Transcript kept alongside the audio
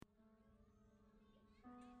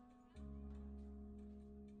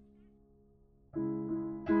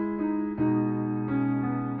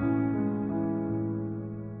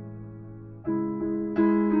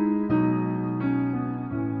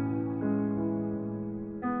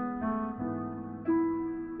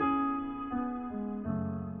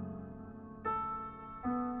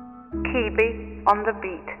Keeby on the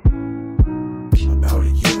beat. About a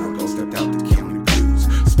year ago, stepped out the county blues,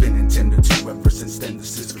 spinning 10 to 2 ever since then.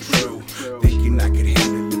 This is true. Thinking I could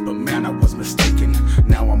handle it, but man, I was mistaken.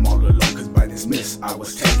 Now I'm all alone, cause by this miss I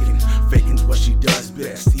was taken. Faking's what she does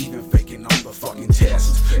best, even faking on the fucking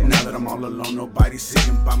test. Now that I'm all alone, nobody's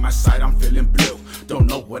sitting by my side, I'm feeling blue. Don't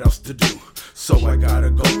know what else to do, so I gotta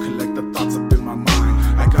go collect the thoughts up in my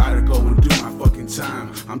mind. I gotta go and do my fucking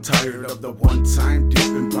time. I'm tired of the one time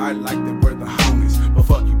dipping by like they were the homies. But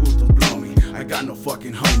fuck you, booth, don't blow me. I got no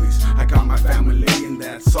fucking homies. I got my family and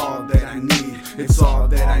that's all that I need. It's all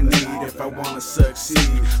that I need if I wanna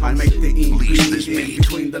succeed. I make the ink bleed in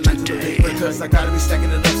between the lines of the paper, cause I gotta be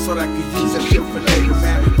stacking it up so that I can use that shit for later,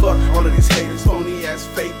 man. Fuck all of these haters, phony ass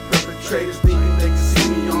fake perpetrators, thinking they can see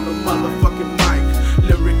me on the motherfucking mic.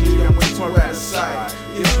 Lyrically, I'm way too out of sight.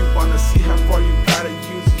 If you wanna see how far you gotta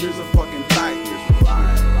use, here's a fucking light. If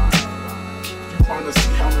you wanna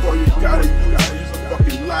see how far you gotta use a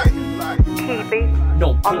fucking light. Keeby No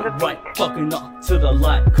on point the right beat. fucking up to the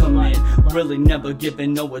light come in. Really never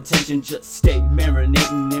giving no attention, just stay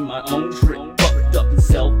marinating in my own trick. Fucked up and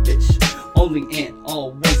selfish, only and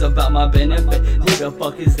always about my benefit. Who the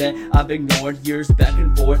fuck is that I've ignored years back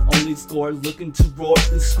and forth? Only score looking to roar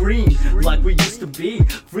and scream like we used to be.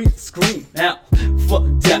 Free to scream out. Fuck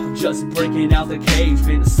that, just breaking out the cage.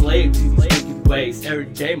 Been a slave to these wicked ways. Every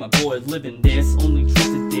day my boy living this. Only truth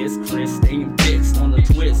to this, Chris staying fixed on the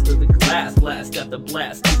twist of the glass. Blast after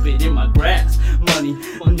blast, keep it in my grasp. Money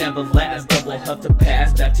will never last, double have to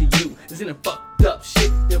pass back to you. Isn't it fucked up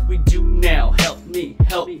shit that we do now? Help me,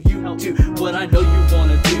 help you do what I know you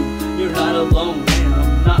wanna do. You're not alone, man,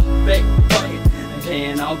 I'm not fake. Fuck it,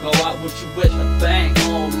 then I'll go out with you with a bang.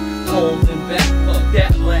 All holding back, fuck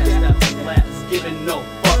that blast after blast. Giving no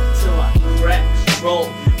fuck till I crash. Roll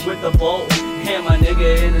with the bowl, and my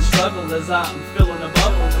nigga in the struggle as I'm filling a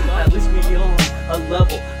bubble. At least we on a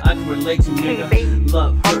level I can relate to, nigga.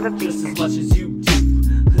 Love her just as much as you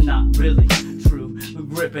do. Not really true,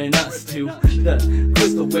 gripping us to the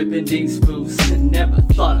crystal whipping these fools. Never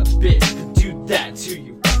thought a bitch could do that to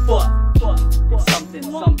you. Fuck, it's something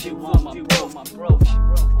for my bro.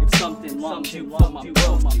 It's something for my bro. It's something for my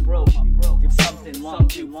bro. It's something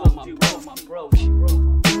for my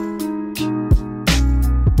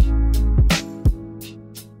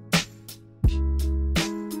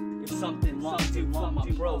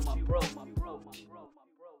bro.